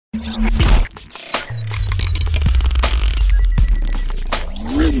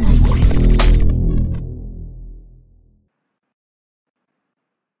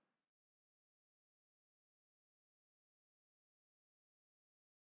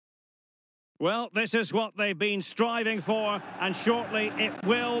Well, this is what they've been striving for, and shortly it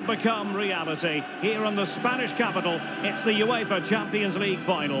will become reality. Here in the Spanish capital, it's the UEFA Champions League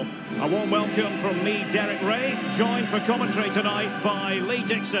final. A warm welcome from me, Derek Ray, joined for commentary tonight by Lee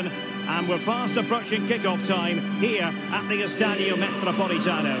Dixon, and we're fast approaching kick-off time here at the Estadio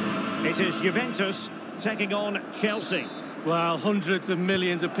Metropolitano. It is Juventus taking on Chelsea. Well, hundreds of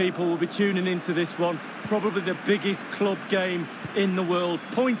millions of people will be tuning into this one. Probably the biggest club game in the world.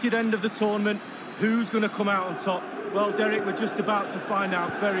 Pointed end of the tournament. Who's going to come out on top? Well, Derek, we're just about to find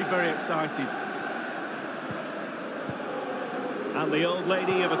out. Very, very excited. And the old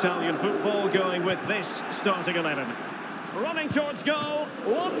lady of Italian football going with this starting 11. Running towards goal.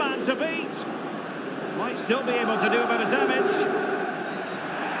 One man to beat. Might still be able to do a bit of damage.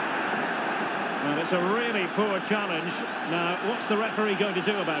 And it's a really poor challenge. Now, what's the referee going to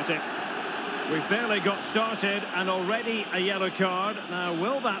do about it? We've barely got started and already a yellow card. Now,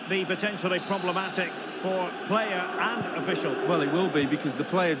 will that be potentially problematic for player and official? Well, it will be, because the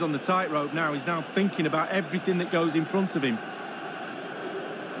player's on the tightrope now. He's now thinking about everything that goes in front of him.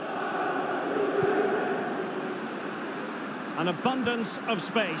 An abundance of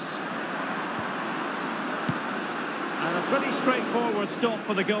space. And a pretty straightforward stop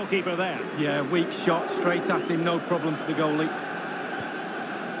for the goalkeeper there. Yeah, weak shot, straight at him, no problem for the goalie.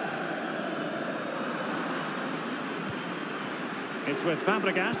 It's with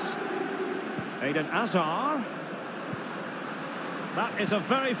Fabregas. Eden Hazard. That is a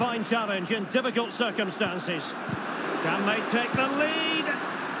very fine challenge in difficult circumstances. Can they take the lead?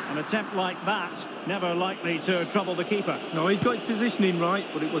 An attempt like that, never likely to trouble the keeper. No, he's got his positioning right,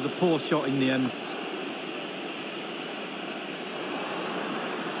 but it was a poor shot in the end.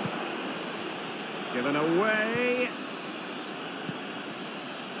 Given away.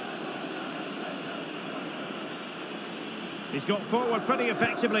 He's got forward pretty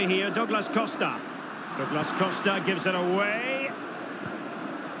effectively here, Douglas Costa. Douglas Costa gives it away.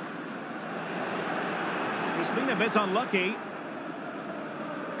 He's been a bit unlucky.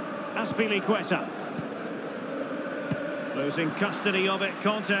 Azpilicueta. Losing custody of it,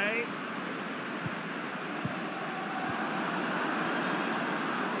 Conte.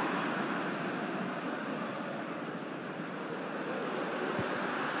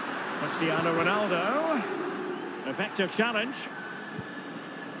 Cristiano Ronaldo. Effective challenge.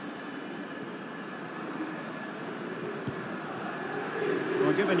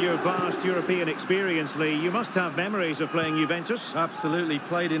 Well, given your vast European experience, Lee, you must have memories of playing Juventus. Absolutely.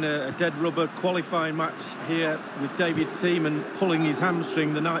 Played in a dead rubber qualifying match here with David Seaman pulling his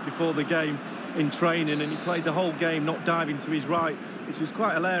hamstring the night before the game in training, and he played the whole game not diving to his right, which was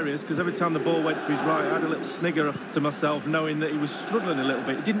quite hilarious, because every time the ball went to his right, I had a little snigger to myself knowing that he was struggling a little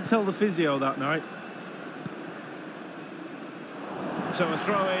bit. He didn't tell the physio that night. So a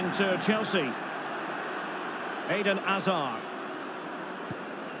throw in to Chelsea. Eden Hazard.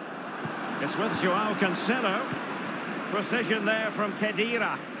 It's with Joao Cancelo. Precision there from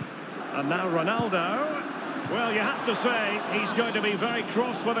Khedira. And now Ronaldo. Well, you have to say, he's going to be very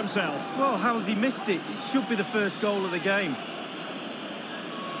cross with himself. Well, how's he missed it? It should be the first goal of the game.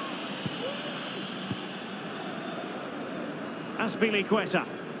 Azpilicueta.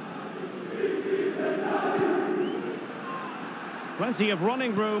 Plenty of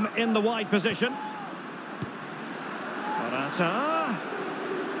running room in the wide position. Morata.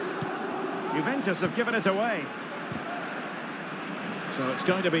 Juventus have given it away. So it's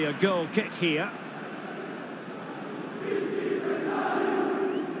going to be a goal kick here.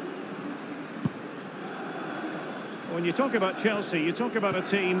 When you talk about Chelsea, you talk about a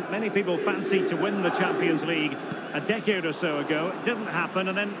team many people fancied to win the Champions League a decade or so ago. It didn't happen,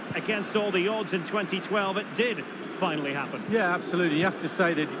 and then against all the odds in 2012, it did finally happen. Yeah, absolutely. You have to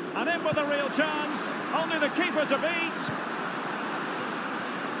say that. And in with a real chance. Only the keeper to beat.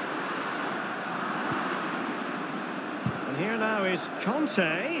 And here now is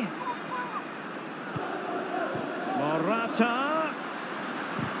Conte. Morata.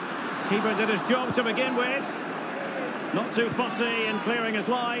 Keeper did his job to begin with. Not too fussy in clearing his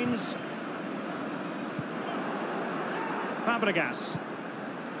lines. Fabregas.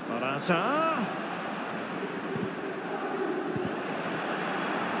 Morata.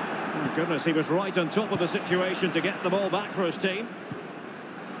 Oh, goodness, he was right on top of the situation to get the ball back for his team.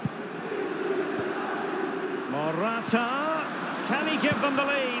 Morata. Can he give them the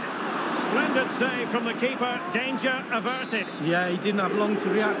lead? Splendid save from the keeper, danger averted. Yeah, he didn't have long to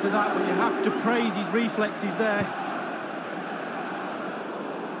react to that, but you have to praise his reflexes there.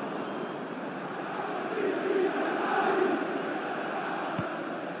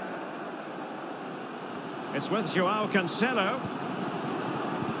 It's with Joao Cancelo.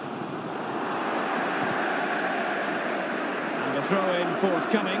 And the throw-in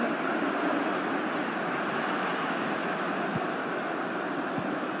forthcoming.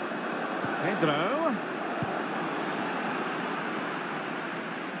 Pedro.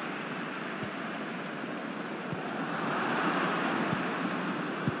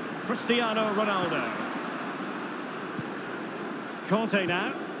 Cristiano Ronaldo. Conte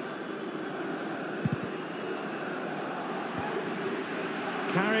now.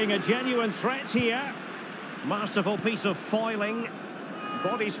 Carrying a genuine threat here. Masterful piece of foiling.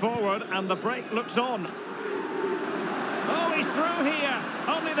 Bodies forward and the break looks on. Oh, he's through here.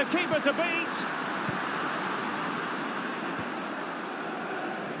 Only the keeper to beat.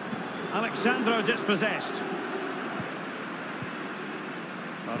 Alexandro dispossessed.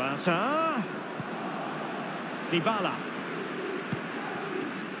 Morata. Dybala.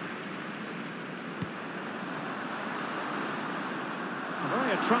 A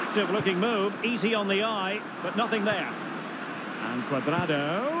very attractive looking move. Easy on the eye, but nothing there. And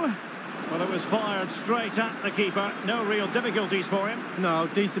Cuadrado. Well, it was fired straight at the keeper. No real difficulties for him. No,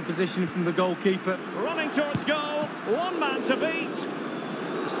 decent positioning from the goalkeeper. Running towards goal. One man to beat.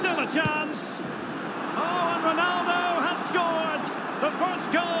 Still a chance. Oh, and Ronaldo has scored. The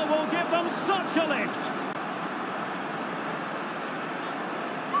first goal will give them such a lift.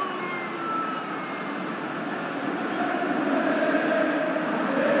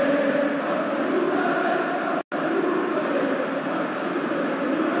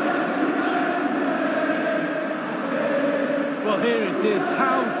 Well, here it is.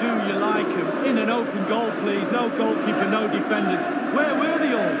 How do you like him? In an open goal, please. No goalkeeper, no defenders. Where were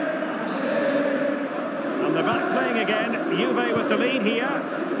they all? And they're back playing again. Juve with the lead here.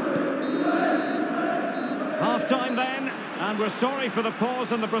 Half-time then. And we're sorry for the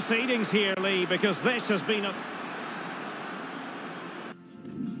pause in the proceedings here, Lee, because this has been a...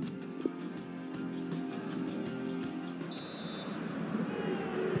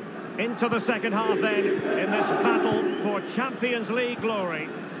 Into the second half then, in this battle for Champions League glory.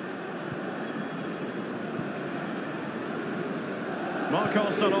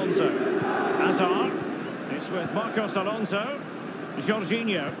 Marcos Alonso. Hazard. It's with Marcos Alonso.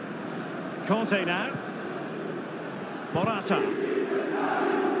 Jorginho. Conte now. Morata.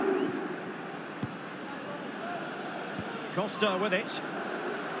 Costa with it.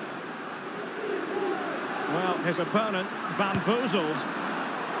 Well, his opponent bamboozled.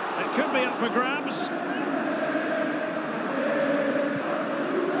 It could be up for grabs.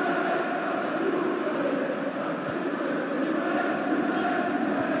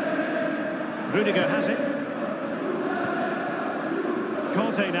 Rudiger has it.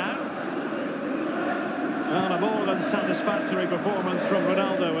 Conte now. Well, a more than satisfactory performance from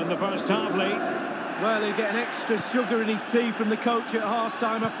Ronaldo in the first half, Lee. Well, he'll get an extra sugar in his tea from the coach at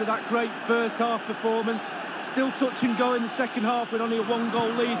half-time after that great first half performance. Still touch and go in the second half with only a one-goal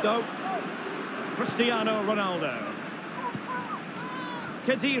lead, though. Cristiano Ronaldo.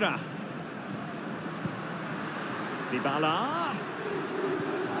 Khedira. Dybala.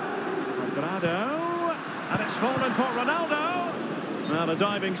 Cuadrado. And it's fallen for Ronaldo. Well, a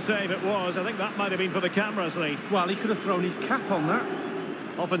diving save it was. I think that might have been for the cameras, Lee. Well, he could have thrown his cap on that.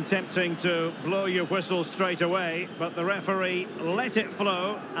 Often tempting to blow your whistle straight away, but the referee let it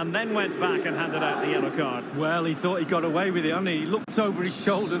flow and then went back and handed out the yellow card. Well, he thought he got away with it, hadn't he? He looked over his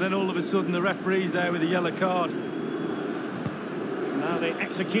shoulder, then all of a sudden the referee's there with a yellow card. Now the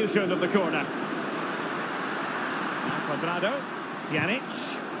execution of the corner. Now Cuadrado. Pjanic.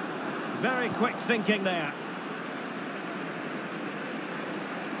 Very quick thinking there.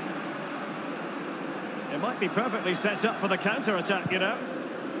 It might be perfectly set up for the counter-attack, you know.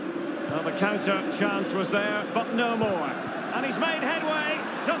 Well, the counter chance was there, but no more. And he's made headway.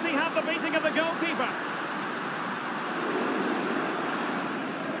 Does he have the beating of the goalkeeper?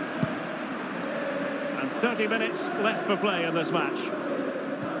 And 30 minutes left for play in this match.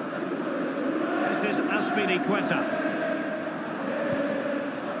 This is Azpilicueta.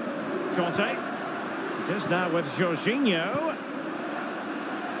 Conte. It is now with Jorginho.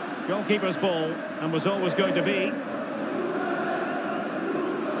 Goalkeeper's ball, and was always going to be.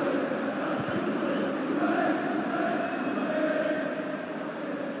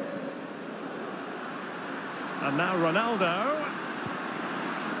 And now Ronaldo.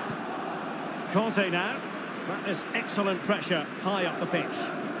 Conte now. That is excellent pressure high up the pitch.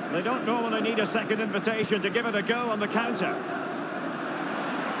 They don't normally need a second invitation to give it a go on the counter.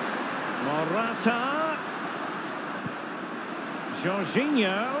 Morata.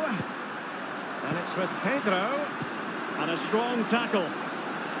 Jorginho. And it's with Pedro. And a strong tackle.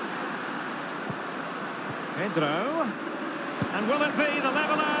 Pedro. And will it be the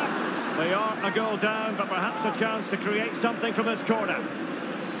leveller? They are a goal down, but perhaps a chance to create something from this corner.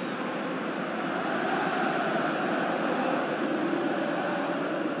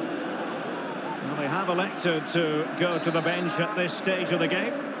 Well, they have elected to go to the bench at this stage of the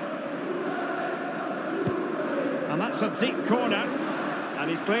game. And that's a deep corner. And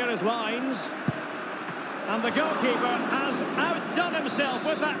he's clear as lines. And the goalkeeper has outdone himself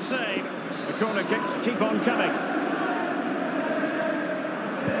with that save. The corner kicks keep on coming.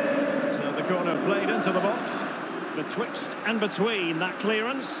 So the corner played into the box. Betwixt and between that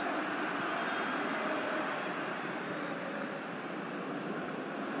clearance.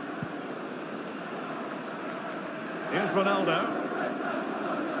 Here's Ronaldo.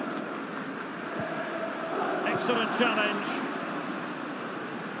 Excellent challenge.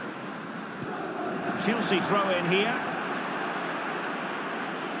 Chelsea throw in here.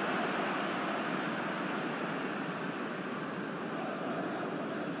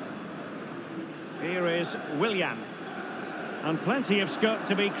 Here is Willian. And plenty of scope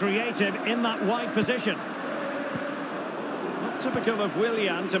to be creative in that wide position. Not typical of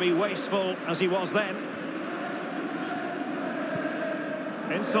Willian to be wasteful as he was then.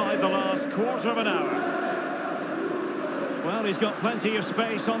 Inside the last quarter of an hour. Well, he's got plenty of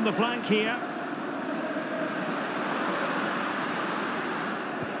space on the flank here.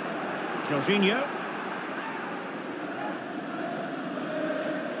 Jorginho.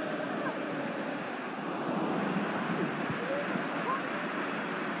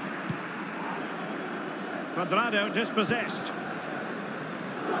 Cuadrado dispossessed.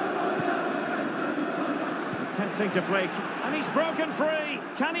 Attempting to break, and he's broken free.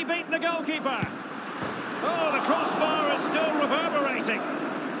 Can he beat the goalkeeper? Oh, the crossbar is still reverberating.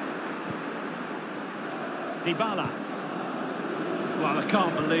 Dybala. Well, I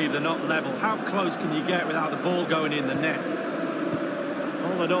can't believe they're not level. How close can you get without the ball going in the net?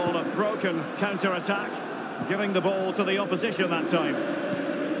 All in all, a broken counter-attack, giving the ball to the opposition that time.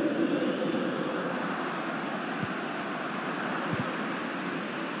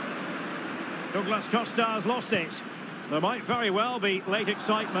 Douglas Costa has lost it. There might very well be late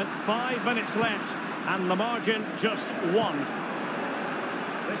excitement. 5 minutes left, and the margin just 1.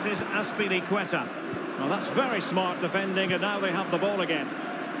 This is Azpilicueta. Well, that's very smart defending, and now they have the ball again.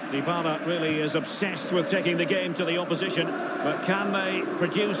 Dybala really is obsessed with taking the game to the opposition, but can they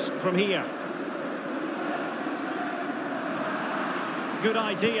produce from here? Good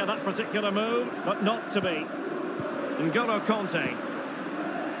idea, that particular move, but not to be. N'Golo Kanté.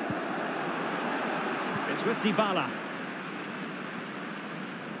 It's with Dybala.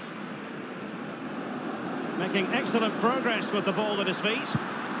 Making excellent progress with the ball at his feet.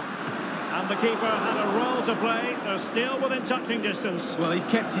 And the keeper had a role to play. They're still within touching distance. Well, he's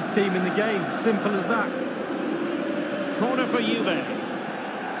kept his team in the game. Simple as that. Corner for Juve.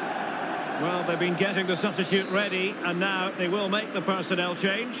 Well, they've been getting the substitute ready, and now they will make the personnel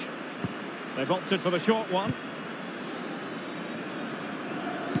change. They've opted for the short one.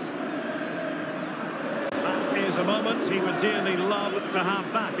 That is a moment he would dearly love to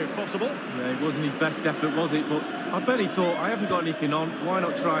have back, if possible. Yeah, it wasn't his best effort, was it? But I bet he thought, I haven't got anything on. Why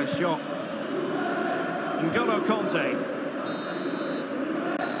not try a shot? N'Golo Kanté.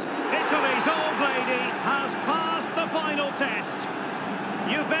 Italy's old lady has passed the final test.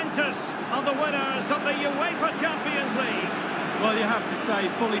 Juventus are the winners of the UEFA Champions League. Well, you have to say,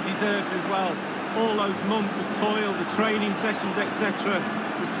 fully deserved as well. All those months of toil, the training sessions, etc.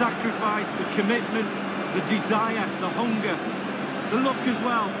 The sacrifice, the commitment, the desire, the hunger. The luck as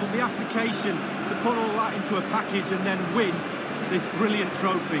well, but the application to put all that into a package and then win this brilliant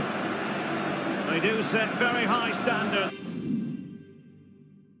trophy. They do set very high standards.